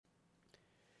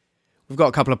We've got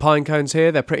a couple of pine cones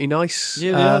here. They're pretty nice.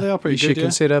 Yeah, they are pretty good. You should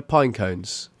consider pine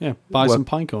cones. Yeah, buy some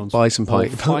pine cones. Buy some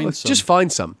pine cones. Just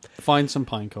find some. Find some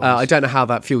pine cones. I don't know how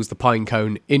that fuels the pine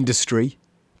cone industry,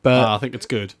 but I think it's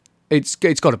good. It's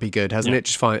got to be good, hasn't it?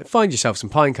 Just find yourself some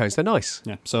pine cones. They're nice.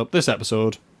 Yeah. So this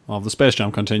episode of the Space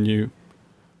Jam Continue.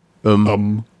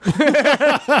 Brought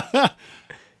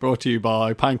to you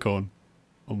by Pinecone.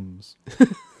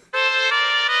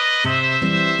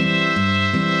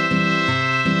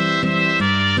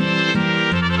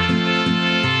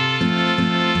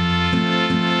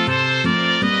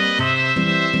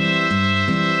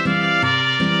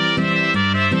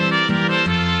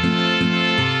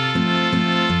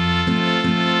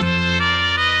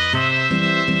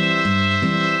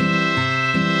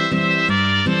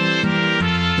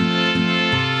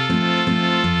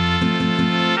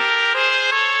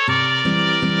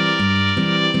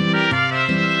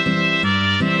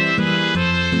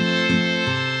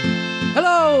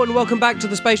 And welcome back to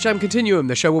the Space Jam Continuum,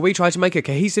 the show where we try to make a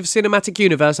cohesive cinematic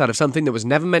universe out of something that was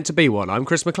never meant to be one. I'm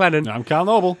Chris McLennan. I'm Cal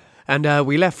Noble. And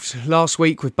we left last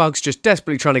week with Bugs just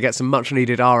desperately trying to get some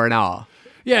much-needed R&R.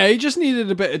 Yeah, he just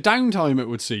needed a bit of downtime, it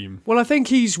would seem. Well, I think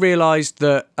he's realised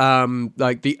that,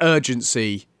 the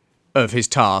urgency of his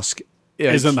task...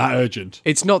 Isn't that urgent.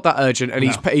 It's not that urgent, and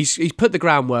he's put the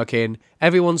groundwork in.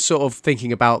 Everyone's sort of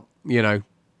thinking about,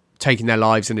 taking their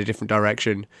lives in a different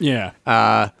direction.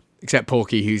 Yeah. Except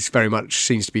Porky, who's very much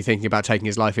seems to be thinking about taking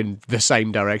his life in the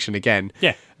same direction again.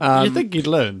 Yeah. You'd think he'd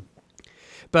learn.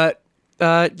 But,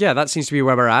 that seems to be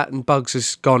where we're at. And Bugs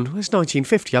has gone, it's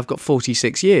 1950, I've got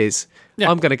 46 years. Yeah.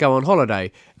 I'm going to go on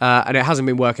holiday. And it hasn't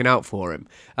been working out for him.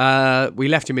 We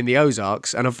left him in the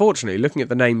Ozarks. And unfortunately, looking at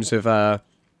the names of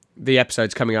the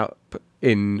episodes coming up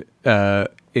in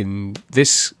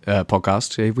this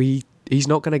podcast, he's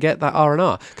not going to get that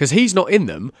R&R. Because he's not in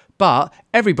them. But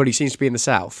everybody seems to be in the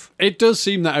south. It does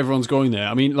seem that everyone's going there.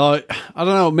 I mean, I don't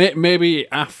know, maybe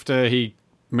after he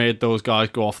made those guys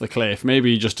go off the cliff,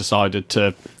 maybe he just decided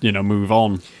to, move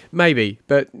on. Maybe,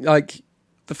 but,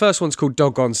 the first one's called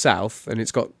Doggone South, and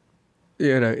it's got,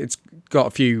 it's got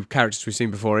a few characters we've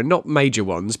seen before, and not major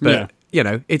ones, but,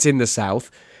 it's in the south.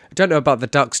 I don't know about the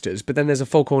Ducksters, but then there's a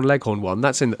Foghorn Leghorn one.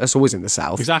 That's always in the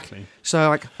south. Exactly.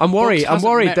 So, I'm worried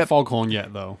that... Foghorn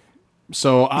yet, though.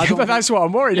 So but that's what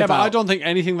I'm worried about. Yeah, but I don't think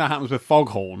anything that happens with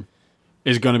Foghorn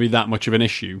is going to be that much of an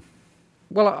issue.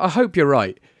 Well, I hope you're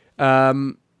right.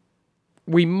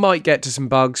 We might get to some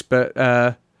bugs,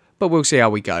 but we'll see how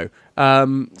we go.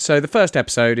 So the first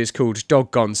episode is called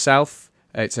Doggone South.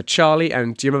 It's a Charlie,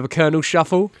 and do you remember Colonel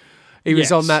Shuffle? He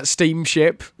was on that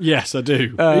steamship. Yes, I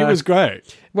do. He was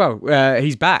great. Well,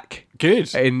 he's back.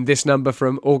 Good. In this number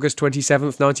from August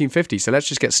 27th, 1950. So let's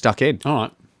just get stuck in. All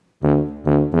right.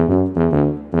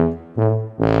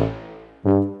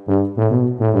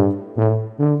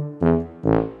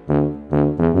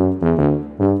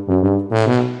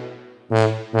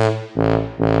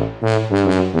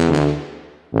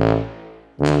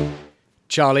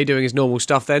 Charlie doing his normal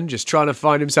stuff then, just trying to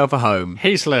find himself a home.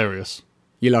 He's hilarious.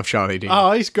 You love Charlie, do you?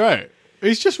 Oh, he's great.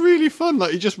 He's just really fun.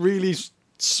 He just really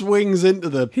swings into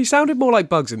the... He sounded more like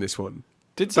Bugs in this one.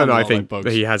 Did sound I think like Bugs.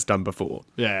 That he has done before.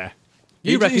 Yeah.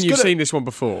 You reckon you've seen this one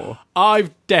before?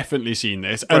 I've definitely seen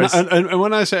this. And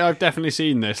when I say I've definitely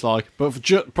seen this,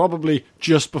 probably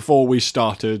just before we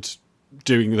started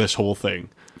doing this whole thing,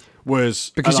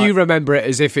 was... Because you remember it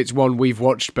as if it's one we've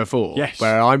watched before. Yes.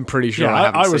 Where I'm pretty sure I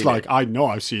haven't seen it. I know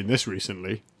I've seen this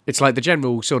recently. It's like the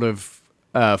general sort of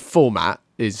format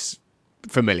is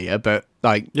familiar, but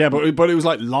Yeah, but it was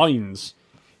like lines.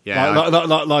 Yeah.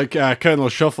 Like Colonel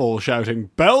Shuffle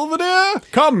shouting, "Belvedere,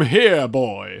 come here,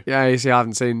 boy." Yeah, you see, I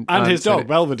haven't seen... And his dog,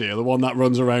 Belvedere, the one that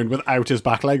runs around without his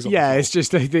back legs on. Yeah, it's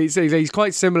just... He's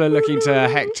quite similar looking to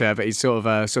Hector, but he's sort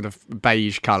of a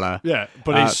beige colour. Yeah,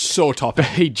 but he's so top.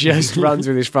 He just runs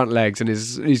with his front legs, and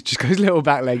he's just got his little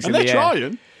back legs in the air. And they're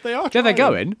trying. They are trying. Yeah, they're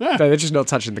going. Yeah. They're just not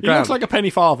touching the ground. He looks like a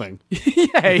penny farthing.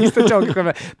 Yeah, he's the dog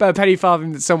equivalent. But a penny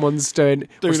farthing that someo's doing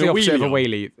what's the opposite of a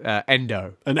wheelie?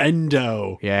 Endo. An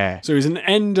endo. Yeah. So he's an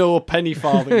endo penny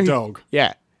farthing dog.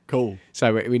 Yeah. Cool.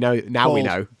 So we know now. Called we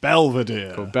know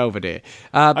Belvedere. Called Belvedere.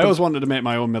 I always wanted to make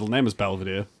my own middle name as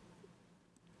Belvedere.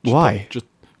 Why? Just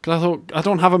because I thought I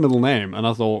don't have a middle name, and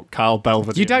I thought Carl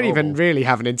Belvedere. You don't even really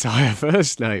have an entire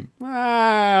first name.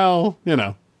 Well,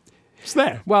 it's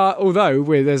there. Well, although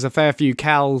there's a fair few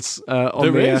Cals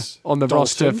on the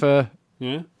roster for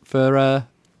the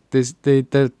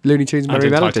Looney Tunes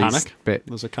Merry Melodies Titanic bit.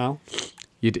 There's a Cal.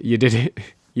 You did it.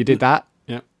 You did that.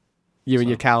 Yeah. And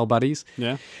your Cal buddies.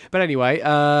 Yeah. But anyway,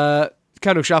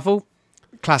 Colonel Shuffle,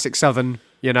 classic Southern,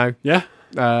 Yeah.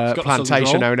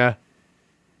 plantation owner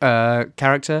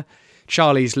character.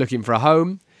 Charlie's looking for a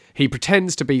home. He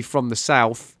pretends to be from the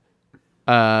south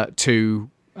to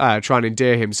try and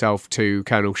endear himself to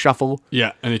Colonel Shuffle.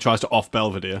 Yeah, and he tries to off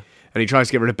Belvedere. And he tries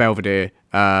to get rid of Belvedere,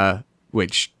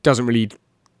 which doesn't really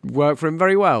work for him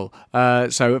very well.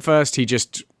 So at first he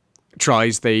just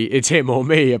tries the it's him or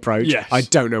me approach. Yes. I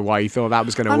don't know why he thought that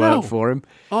was going to work for him.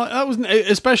 That wasn't,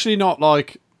 especially not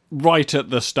like right at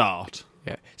the start.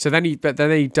 Yeah. So then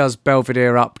he does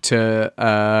Belvedere up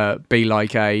to be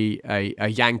like a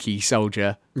Yankee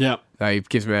soldier. Yeah. He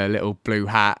gives him a little blue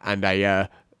hat and a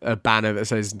banner that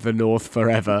says "The North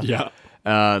Forever." Yeah.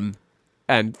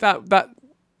 And that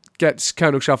gets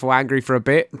Colonel Shuffle angry for a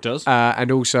bit. It does.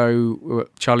 And also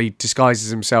Charlie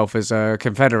disguises himself as a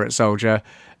Confederate soldier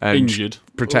and injured.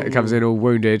 Comes in all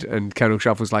wounded, and Colonel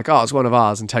Shuffle's like, "Oh, it's one of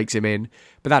ours," and takes him in.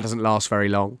 But that doesn't last very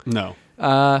long. No.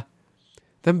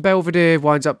 Then Belvedere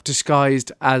winds up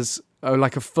disguised as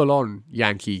like a full-on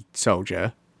Yankee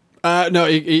soldier. No,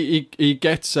 he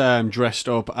gets dressed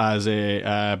up as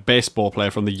a baseball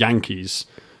player from the Yankees.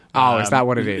 Oh, is that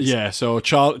what it is? Yeah, so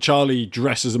Charlie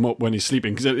dresses him up when he's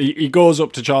sleeping, because he goes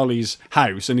up to Charlie's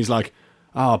house and he's like,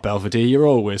 "Oh, Belvedere, you're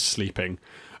always sleeping,"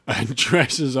 and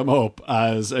dresses him up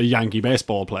as a Yankee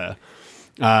baseball player.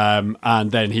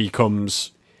 And then he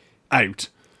comes out.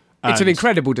 It's an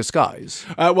incredible disguise.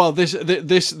 Well, this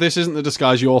isn't the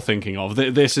disguise you're thinking of.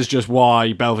 This is just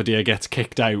why Belvedere gets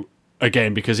kicked out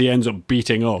again, because he ends up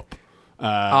beating up.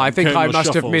 I think Colonel I must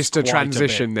have Shuffles missed a quite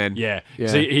transition bit. then. Yeah.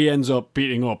 So he ends up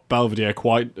beating up Belvedere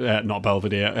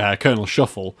Colonel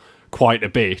Shuffle quite a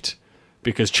bit,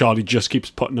 because Charlie just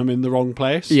keeps putting him in the wrong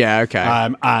place. Yeah,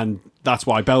 okay. And that's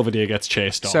why Belvedere gets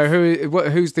chased off. So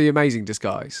who's the amazing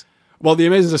disguise? Well, the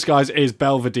amazing disguise is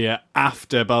Belvedere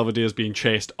after Belvedere's been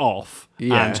chased off,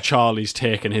 and Charlie's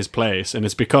taken his place, and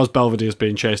it's because Belvedere's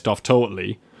been chased off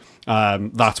totally.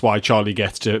 That's why Charlie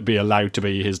gets to be allowed to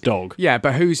be his dog. Yeah,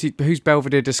 but who's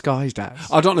Belvedere disguised as?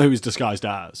 I don't know who he's disguised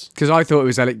as. Because I thought it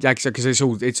was because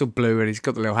it's all blue and he's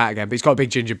got the little hat again, but he's got a big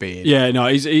ginger beard. Yeah, no,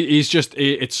 he's just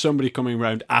it's somebody coming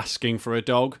around asking for a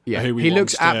dog. Yeah, who he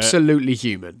looks absolutely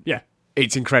human. Yeah,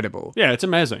 it's incredible. Yeah, it's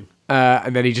amazing.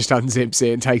 And then he just unzips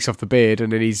it and takes off the beard,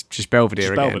 and then he's just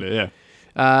Belvedere again. Belvedere,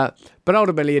 yeah. But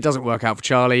ultimately, it doesn't work out for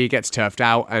Charlie. He gets turfed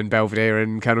out, and Belvedere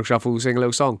and Colonel Shuffle sing a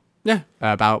little song. Yeah,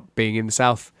 about being in the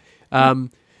South. But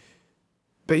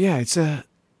yeah, it's an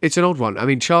odd one. I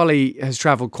mean, Charlie has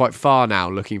travelled quite far now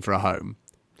looking for a home.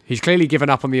 He's clearly given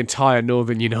up on the entire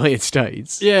northern United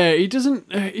States. Yeah, he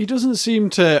doesn't seem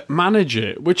to manage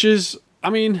it, which is,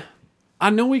 I mean, I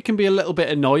know he can be a little bit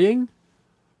annoying,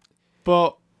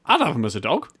 but I'd have him as a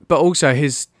dog. But also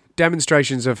his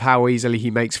demonstrations of how easily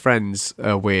he makes friends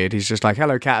are weird. He's just like,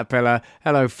 "Hello, caterpillar.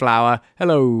 Hello, flower.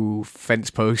 Hello, fence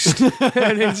post."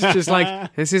 And it's just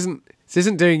like, this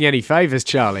isn't doing you any favours,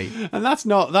 Charlie. And that's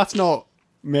not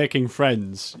making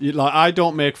friends. I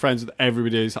don't make friends with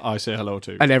everybody I say hello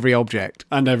to. And every object.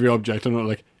 I'm not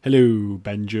like, "Hello,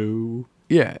 Banjo."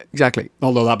 Yeah, exactly.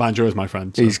 Although that Banjo is my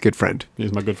friend. So he's a good friend.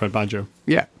 He's my good friend Banjo.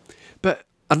 Yeah. But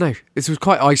I don't know. This was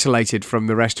quite isolated from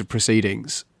the rest of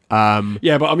proceedings.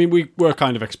 Yeah, but I mean, we were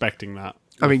kind of expecting that.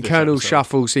 I mean, Colonel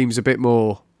Shuffle seems a bit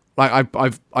more like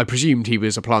I presumed he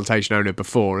was a plantation owner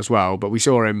before as well, but we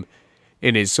saw him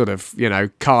in his sort of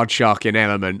card sharking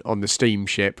element on the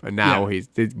steamship, and now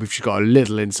we've just got a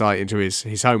little insight into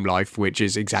his home life, which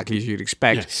is exactly as you'd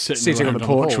expect, sitting on the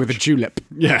porch with a julep,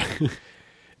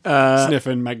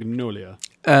 sniffing magnolia.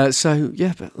 So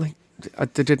yeah, but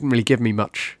it didn't really give me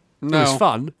much. No. It was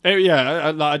fun.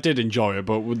 I did enjoy it,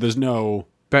 but there's no.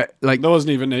 But there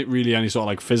wasn't even really any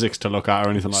sort of physics to look at or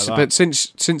anything like that. But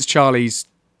since Charlie's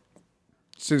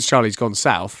gone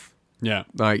south,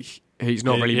 he's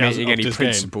not really meeting any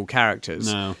principal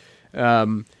characters. No.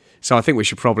 So I think we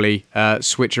should probably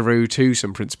switcheroo to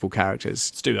some principal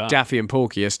characters. Let's do that. Daffy and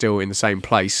Porky are still in the same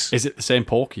place. Is it the same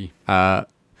Porky? I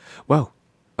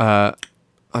don't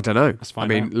know. Let's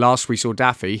find out. Last we saw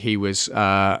Daffy, he was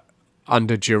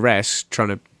under duress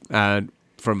trying to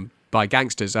by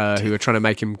gangsters who were trying to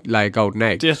make him lay a golden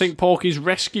egg. Do you think Porky's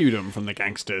rescued him from the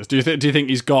gangsters? Do you think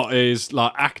he's got his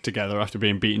act together after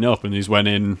being beaten up and he's went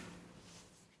in?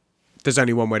 There's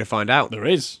only one way to find out. There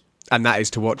is. And that is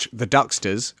to watch The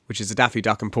Ducksters, which is a Daffy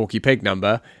Duck and Porky Pig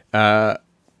number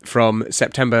from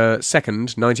September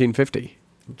 2nd, 1950.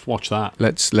 Let's watch that.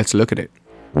 Let's look at it.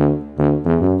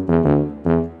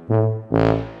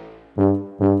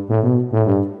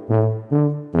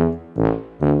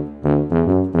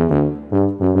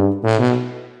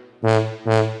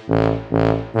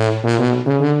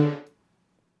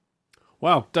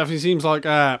 Well, definitely seems like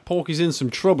Porky's in some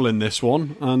trouble in this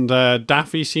one, and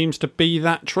Daffy seems to be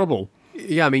that trouble.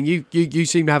 Yeah, I mean, you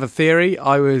seem to have a theory.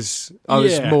 I was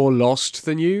more lost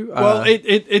than you. Well,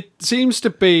 it seems to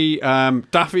be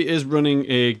Daffy is running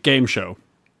a game show,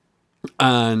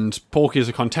 and Porky is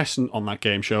a contestant on that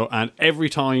game show, and every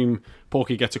time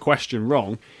Porky gets a question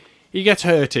wrong, he gets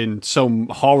hurt in some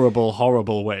horrible,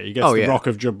 horrible way. He gets the Rock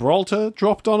of Gibraltar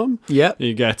dropped on him. Yeah.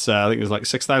 He gets, I think there's like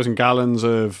 6,000 gallons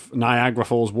of Niagara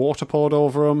Falls water poured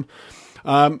over him.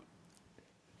 And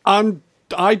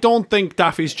I don't think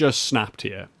Daffy's just snapped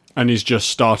here and he's just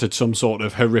started some sort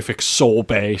of horrific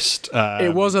Saw-based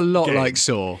it was a lot game. like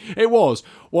Saw. It was.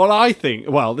 Well, I think,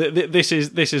 this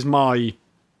is my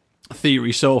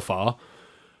theory so far.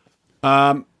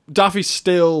 Daffy's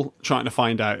still trying to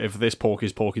find out if this Porky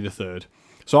is Porky the Third.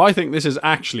 So I think this is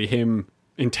actually him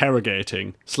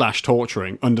interrogating /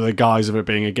 torturing under the guise of it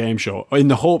being a game show, in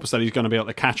the hopes that he's going to be able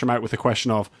to catch him out with the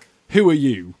question of, who are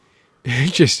you?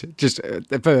 just for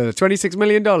 $26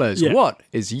 million. Yeah. What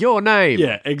is your name?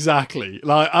 Yeah, exactly.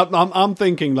 Like I'm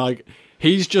thinking like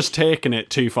he's just taken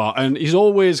it too far, and he's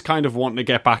always kind of wanting to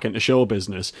get back into show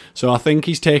business. So I think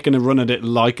he's taken a run at it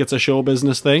like it's a show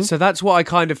business thing. So that's what I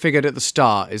kind of figured at the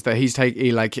start, is that he's at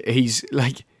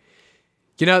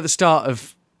the start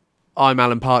of I'm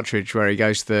Alan Partridge, where he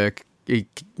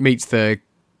meets the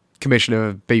commissioner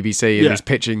of BBC and he's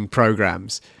pitching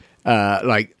programs.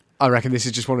 I reckon this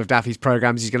is just one of Daffy's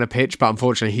programs he's going to pitch, but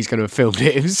unfortunately he's going to have filmed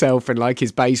it himself in like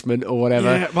his basement or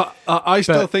whatever. Yeah, but I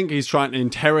still think he's trying to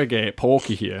interrogate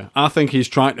Porky here. I think he's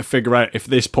trying to figure out if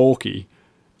this Porky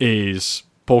is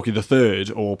Porky the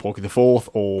Third or Porky the Fourth,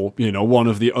 or one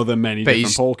of the other many different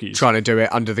Porkies. Trying to do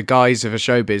it under the guise of a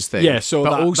showbiz thing. Yeah, so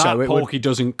that Porky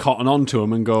doesn't cotton on to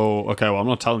him and go, okay, well, I'm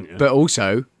not telling you. But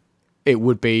also, it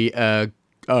would be a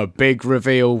big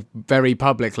reveal very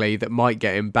publicly that might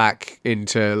get him back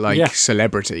into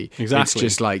celebrity. Exactly. It's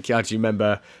just like, do you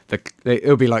remember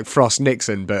it'll be like Frost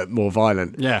Nixon but more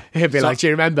violent. Yeah. It'll be like, do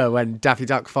you remember when Daffy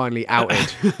Duck finally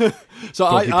outed so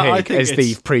Porky I Pig think as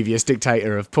the previous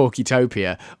dictator of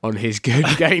Porkytopia on his good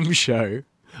game show?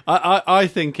 I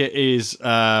think it is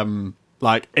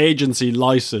agency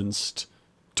licensed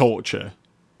torture,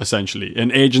 essentially,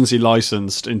 an agency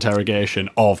licensed interrogation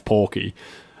of Porky.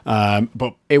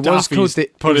 But it was Daffy's called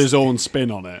put his own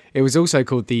spin on it. It was also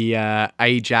called the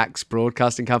Ajax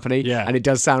Broadcasting Company. Yeah. And it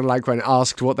does sound like when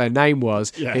asked what their name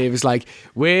was, it was like,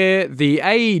 we're the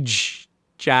Ajax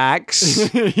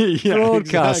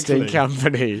Broadcasting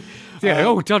Company.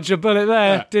 Yeah, dodge a bullet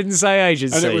there. Yeah. Didn't say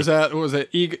agency. And it was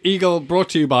a Eagle, brought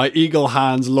to you by Eagle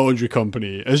Hands Laundry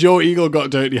Company. As your eagle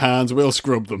got dirty hands, we'll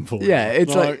scrub them for you. Yeah,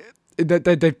 it's like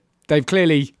they've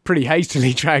clearly pretty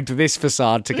hastily dragged this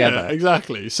facade together. Yeah,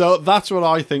 exactly. So that's what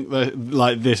I think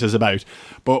this is about.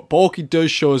 But Porky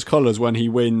does show his colours when he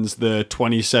wins the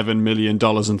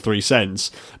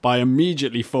 $27,000,003 by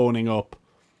immediately phoning up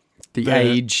the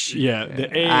Age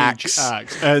Axe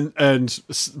and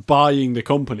buying the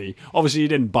company. Obviously, he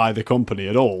didn't buy the company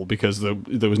at all because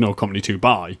there was no company to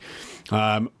buy.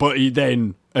 But he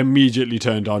then immediately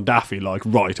turned on Daffy, like,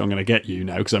 right, I'm going to get you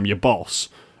now because I'm your boss.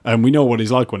 And we know what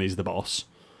he's like when he's the boss.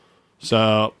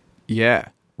 So yeah,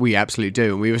 we absolutely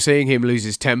do. And we were seeing him lose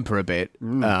his temper a bit.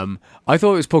 I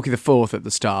thought it was Porky the Fourth at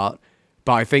the start,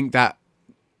 but I think that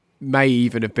may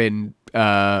even have been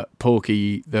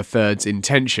Porky the Third's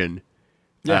intention.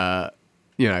 Yeah.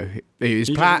 His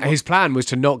plan was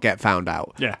to not get found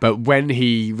out. Yeah. But when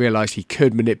he realised he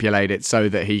could manipulate it so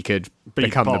that he could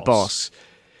become the boss.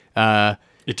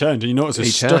 He turned, and you notice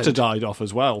his stutter died off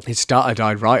as well. His stutter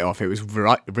died right off. It was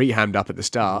rehammed up at the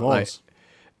start. It was.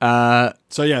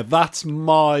 So yeah, that's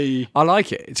my I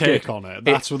like it. It's take good. on it.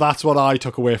 That's what I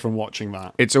took away from watching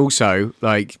that. It's also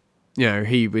like,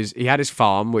 he had his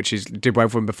farm, which did well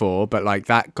for him before, but like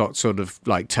that got sort of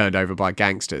like turned over by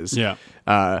gangsters. Yeah.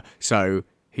 So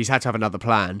he's had to have another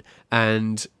plan,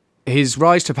 and his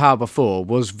rise to power before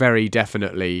was very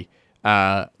definitely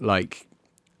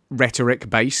rhetoric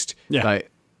based. Yeah.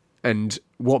 And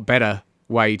what better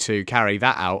way to carry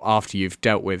that out after you've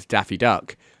dealt with Daffy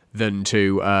Duck than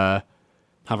to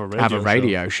have a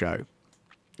radio show.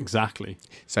 Exactly.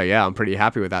 So yeah, I'm pretty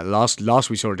happy with that.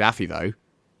 Last we saw Daffy though,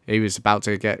 he was about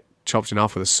to get chopped in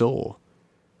half with a saw.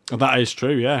 That is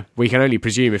true, yeah. We can only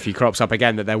presume if he crops up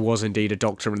again that there was indeed a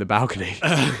doctor in the balcony.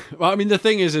 Well, I mean, the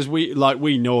thing is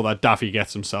we know that Daffy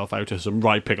gets himself out of some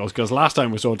right pickles, because last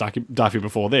time we saw Daffy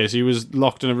before this, he was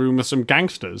locked in a room with some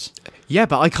gangsters. Yeah,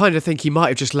 but I kind of think he might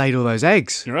have just laid all those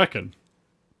eggs. You reckon?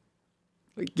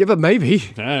 Yeah, but maybe.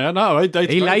 Yeah, no.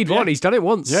 He laid one. He's done it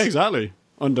once. Yeah, exactly.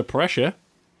 Under pressure.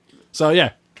 So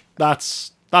yeah,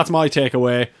 that's my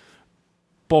takeaway.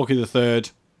 Porky the Third,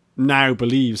 now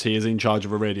believes he is in charge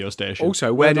of a radio station.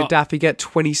 Also, where did Daffy get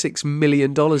 $26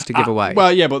 million to give away?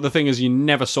 Well, yeah, but the thing is, you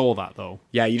never saw that, though.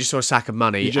 Yeah, you just saw a sack of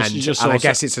money, and I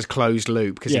guess it's a closed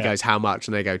loop, because he goes, how much?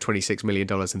 And they go, $26 million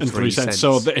and 3 cents.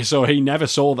 So he never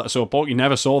saw that. So Porky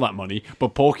never saw that money,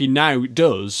 but Porky now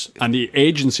does, and the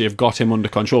agency have got him under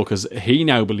control, because he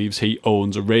now believes he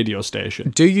owns a radio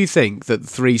station. Do you think that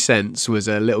 3 cents was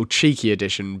a little cheeky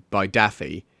addition by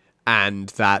Daffy, and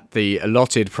that the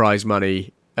allotted prize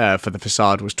money for the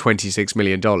facade was $26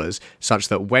 million, such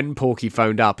that when Porky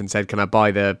phoned up and said, can I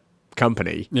buy the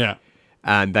company? Yeah.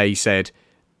 And they said,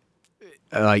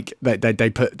 like,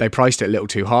 they priced it a little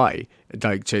too high,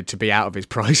 like, to be out of his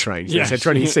price range. Yes. They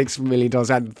said $26 million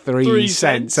and 3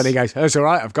 cents. And he goes, that's all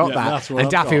right, I've got that. And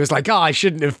Daffy was like, I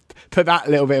shouldn't have put that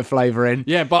little bit of flavour in.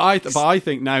 Yeah, but I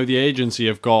think now the agency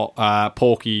have got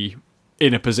Porky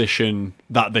in a position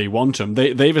that they want him.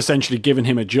 They've essentially given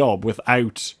him a job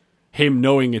without him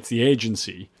knowing it's the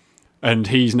agency, and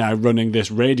he's now running this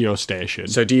radio station.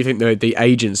 So do you think the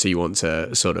agency wants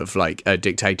a sort of like a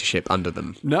dictatorship under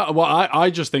them? No, well, I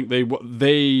just think they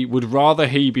would rather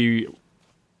he be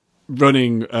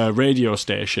running a radio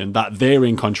station that they're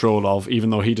in control of,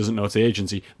 even though he doesn't know it's the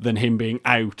agency, than him being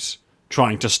out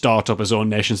trying to start up his own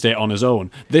nation state on his own.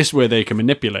 This way they can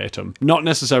manipulate him, not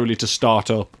necessarily to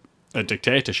start up a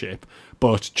dictatorship,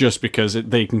 but just because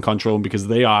they can control him, because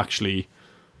they are actually,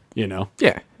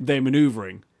 they're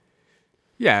manoeuvring.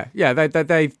 Yeah,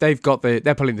 they've got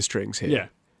they're pulling the strings here.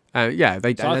 Yeah,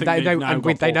 they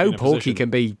know Porky can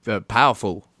be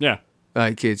powerful. Yeah,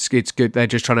 like it's good. They're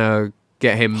just trying to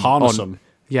get him harness him.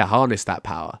 Yeah, harness that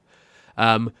power.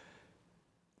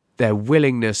 Their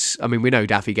willingness. I mean, we know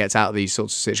Daffy gets out of these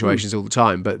sorts of situations all the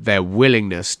time, but their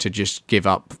willingness to just give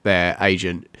up their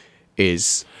agent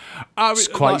is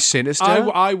quite sinister.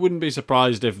 I wouldn't be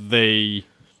surprised if they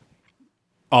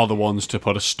are the ones to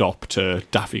put a stop to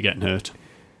Daffy getting hurt.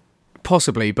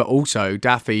 Possibly, but also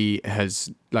Daffy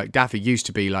used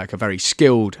to be like a very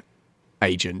skilled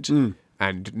agent,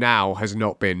 and now has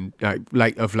not been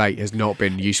of late has not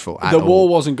been useful at all. The war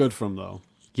wasn't good for him, though.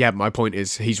 Yeah, my point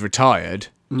is he's retired.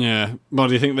 Yeah, but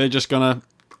do you think they're just gonna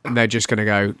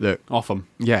go, look, off him?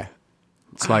 Yeah,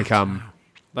 it's like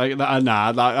like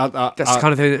that. That's the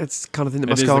kind of thing. It's the kind of thing that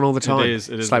must go on all the time. It is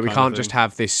it's like we can't just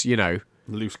have this,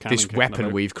 loose this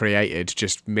weapon we've created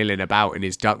just milling about in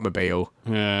his duckmobile.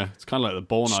 Yeah, it's kind of like the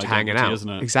Bourne just identity, hanging out. Isn't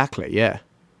it? Exactly, yeah.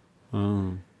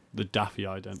 The Daffy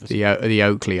identity. The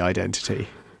Oakley identity.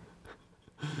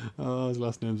 Oh, his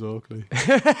last name's Oakley.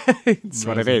 It's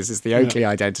what it is. It's the Oakley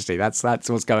identity. That's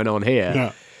what's going on here.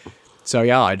 Yeah. So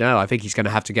yeah, I know. I think he's going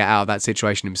to have to get out of that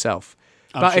situation himself.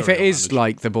 But if it is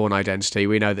like the Bourne identity,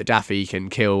 we know that Daffy can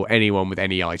kill anyone with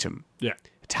any item. Yeah.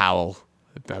 A towel,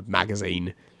 a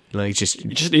magazine. Like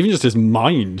even just his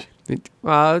mind.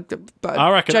 But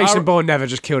I reckon Jason Bourne never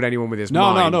just killed anyone with his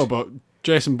mind. No. But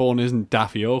Jason Bourne isn't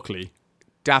Daffy Oakley.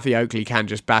 Daffy Oakley can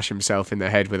just bash himself in the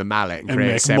head with a mallet and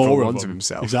create several ones of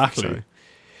himself. Exactly. So.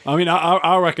 I mean,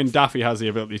 I reckon Daffy has the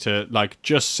ability to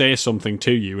just say something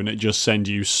to you and it just send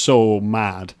you so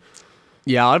mad.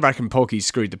 Yeah, I reckon Porky's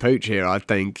screwed the pooch here. I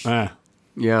think. Yeah,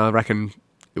 I reckon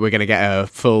we're going to get a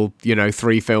full,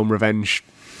 3-film revenge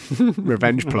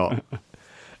plot.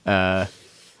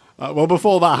 Well,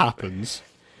 before that happens,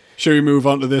 should we move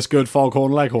on to this good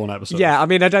Foghorn Leghorn episode? Yeah, I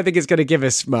mean, I don't think it's going to give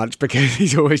us much because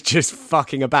he's always just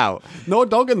fucking about. No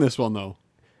dog in this one, though.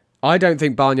 I don't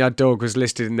think Barnyard Dog was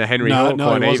listed in the Henry Hawk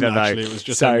one either, actually. though. It was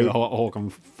just Henry Hawk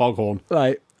and Foghorn.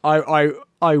 Like, I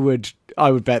would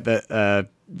bet that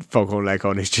Foghorn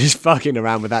Leghorn is just fucking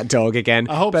around with that dog again.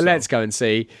 I hope but so. Let's go and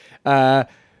see.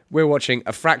 We're watching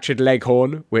A Fractured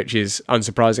Leghorn, which is,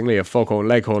 unsurprisingly, a Foghorn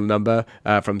Leghorn number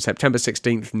from September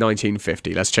 16th,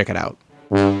 1950. Let's check it out.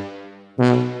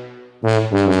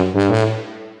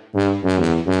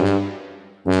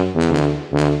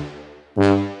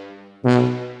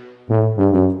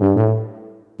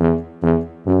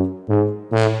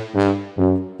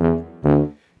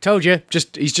 Told you,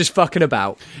 he's just fucking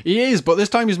about. He is, but this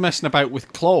time he's messing about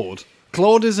with Claude.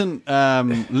 Claude isn't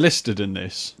listed in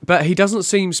this. But he doesn't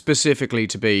seem specifically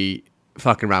to be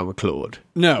fucking around with Claude.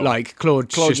 No. Like, Claude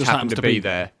just happened to be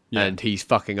there, yeah. and he's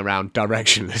fucking around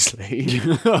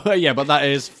directionlessly. Yeah, but that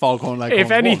is Foghorn Leghorn.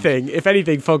 If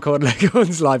anything, Foghorn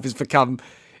Leghorn's life has become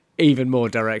even more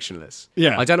directionless.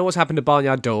 Yeah. I don't know what's happened to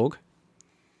Barnyard Dog.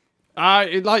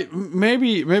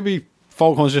 Maybe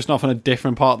Foghorn's just off on a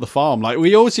different part of the farm. Like,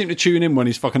 we always seem to tune in when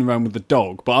he's fucking around with the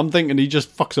dog, but I'm thinking he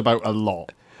just fucks about a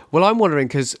lot. Well, I'm wondering,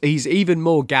 because he's even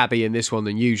more gabby in this one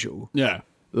than usual. Yeah.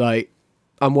 Like,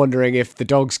 I'm wondering if the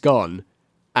dog's gone,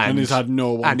 And he's had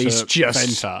no one and to he's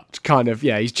just vent at. kind of,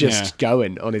 he's just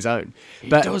going on his own. He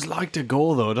does like to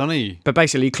go, though, doesn't he? But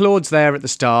basically, Claude's there at the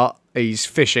start. He's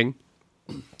fishing.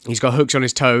 He's got hooks on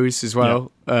his toes as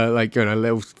well. A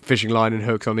little fishing line and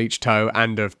hooks on each toe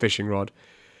and a fishing rod.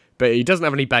 But he doesn't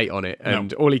have any bait on it.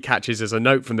 And all he catches is a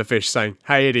note from the fish saying,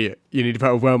 "Hey, idiot, you need to put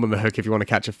a worm on the hook if you want to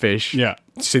catch a fish. Yeah.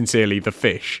 Sincerely, the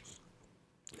fish."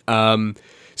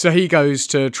 So he goes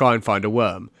to try and find a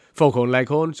worm. Foghorn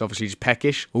Leghorn's obviously just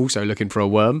peckish, also looking for a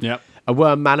worm. Yep. A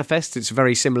worm manifest. It's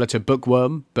very similar to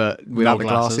bookworm, but without the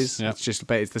glasses. Yep.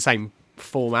 It's the same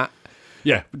format.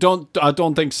 Yeah, I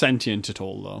don't think sentient at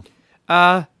all,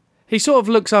 though. He sort of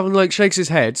looks up and like shakes his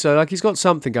head, so like he's got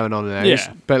something going on there.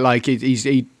 Yeah. But like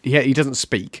he doesn't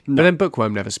speak. No. But then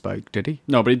bookworm never spoke, did he?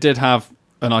 No, but he did have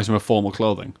an item of formal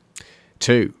clothing.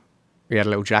 2. He had a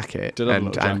little jacket.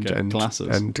 And glasses.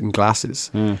 And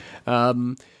glasses.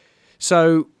 Mm.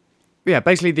 So,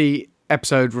 basically the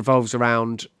episode revolves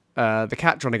around the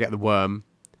cat trying to get the worm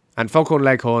and Foghorn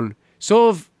Leghorn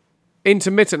sort of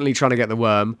intermittently trying to get the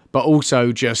worm, but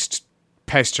also just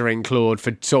pestering Claude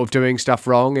for sort of doing stuff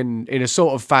wrong in a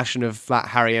sort of fashion of that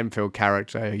Harry Enfield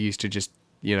character who used to just,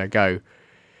 go,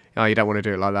 "Oh, you don't want to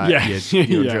do it like that. Yeah.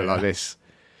 You want to do it like this."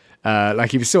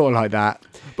 Like he was sort of like that.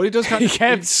 But he does He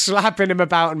kept slapping him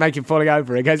about and making him falling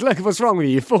over. He goes, "Look, what's wrong with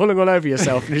you? You're falling all over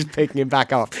yourself," and just picking him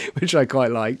back up, which I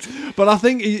quite liked. But I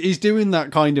think he's doing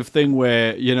that kind of thing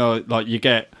where, like you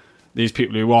get these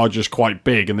people who are just quite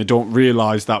big and they don't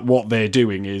realise that what they're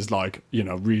doing is like,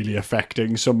 really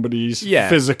affecting somebody's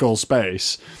physical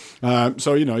space.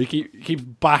 So, he keeps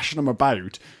bashing them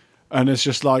about. And it's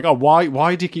just like, oh,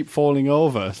 why do you keep falling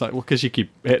over? It's like, well, because you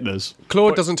keep hitting us.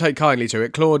 Claude doesn't take kindly to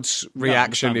it. Claude's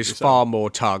reaction is far more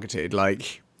targeted.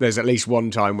 Like, there's at least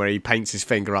one time where he paints his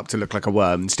finger up to look like a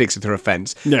worm and sticks it through a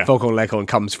fence. Yeah. Foghorn Leghorn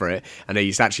comes for it, and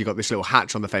he's actually got this little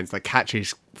hatch on the fence that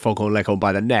catches Foghorn Leghorn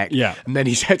by the neck. Yeah. And then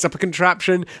he sets up a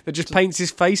contraption that just paints his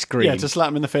face green. Yeah, to slap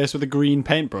him in the face with a green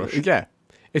paintbrush. Yeah.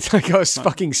 It's like got a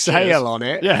fucking sail on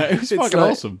it. Yeah, it was fucking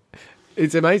awesome.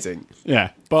 It's amazing. Yeah.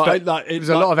 But there's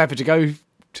a lot of effort to go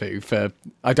to for...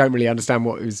 I don't really understand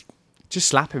what it was... Just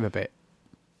slap him a bit.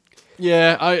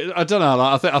 Yeah, I don't know.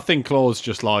 Like, I think Claude's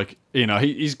just like,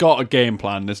 he's got a game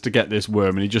plan is to get this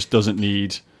worm, and he just doesn't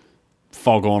need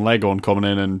Foghorn Leghorn coming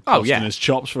in and busting his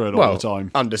chops for it all the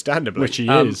time. Understandably. Which he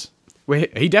is.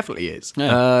 He definitely is.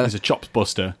 Yeah, he's a chops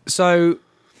buster. So,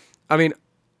 I mean,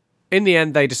 in the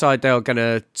end, they decide they're going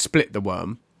to split the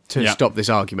worm to stop this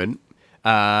argument.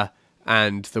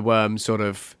 And the worm sort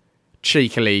of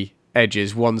cheekily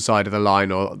edges one side of the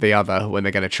line or the other when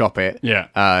they're going to chop it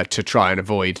to try and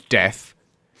avoid death.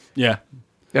 Yeah.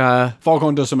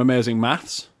 Foghorn does some amazing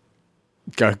maths.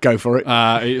 Go for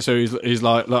it. So he's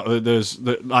like, look,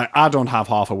 I don't have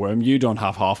half a worm, you don't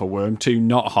have half a worm, 2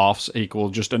 not halves equal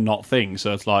just a not thing.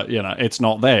 So it's like, it's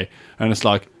not there. And it's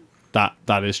like,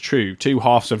 that is true. 2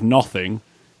 halves of nothing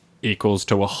equals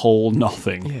to a whole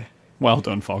nothing. Yeah. Well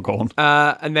done, Foghorn.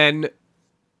 And then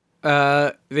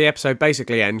the episode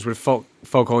basically ends with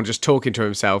Foghorn just talking to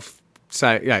himself.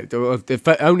 So,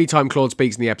 the only time Claude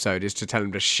speaks in the episode is to tell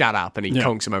him to shut up, and he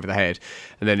conks him over the head.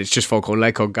 And then it's just Foghorn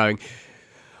Leghorn going,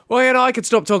 "Well, I could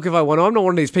stop talking if I want to. I'm not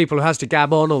one of these people who has to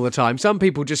gab on all the time. Some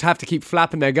people just have to keep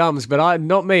flapping their gums, but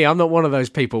not me. I'm not one of those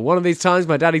people. One of these times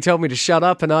my daddy told me to shut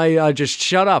up, and I just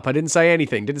shut up. I didn't say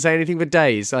anything. Didn't say anything for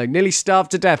days. I nearly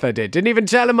starved to death, I did. Didn't even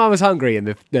tell him I was hungry." And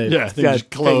the thing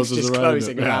just closing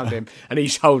around him, and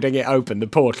he's holding it open, the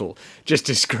portal, just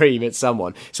to scream at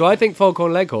someone. So I think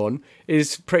Foghorn Leghorn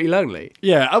is pretty lonely.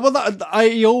 Yeah, well,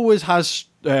 he always has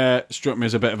struck me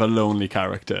as a bit of a lonely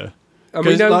character.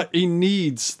 Because he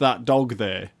needs that dog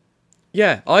there.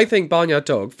 Yeah, I think Barnyard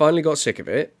Dog finally got sick of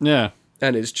it. Yeah.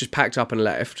 And it's just packed up and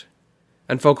left.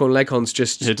 And Foghorn Leghorn's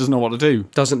just... He doesn't know what to do.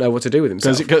 Doesn't know what to do with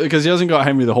himself. Because he hasn't got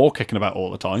Henry the Hawk kicking about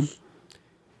all the time.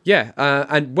 Yeah,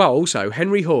 also,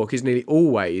 Henry Hawk is nearly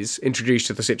always introduced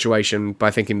to the situation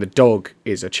by thinking the dog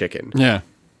is a chicken. Yeah.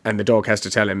 And the dog has to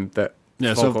tell him that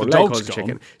Foghorn Leghorn's a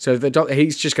chicken. So the dog,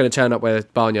 he's just going to turn up where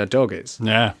Barnyard Dog is.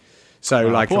 Yeah.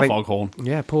 So, poor Foghorn.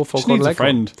 Yeah, poor Foghorn. Just needs Leghorn. a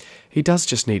friend. He does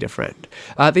just need a friend.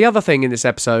 The other thing in this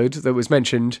episode that was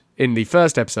mentioned in the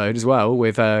first episode as well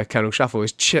with Colonel Shuffle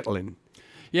is chitlin.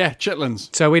 Yeah, chitlins.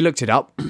 So we looked it up.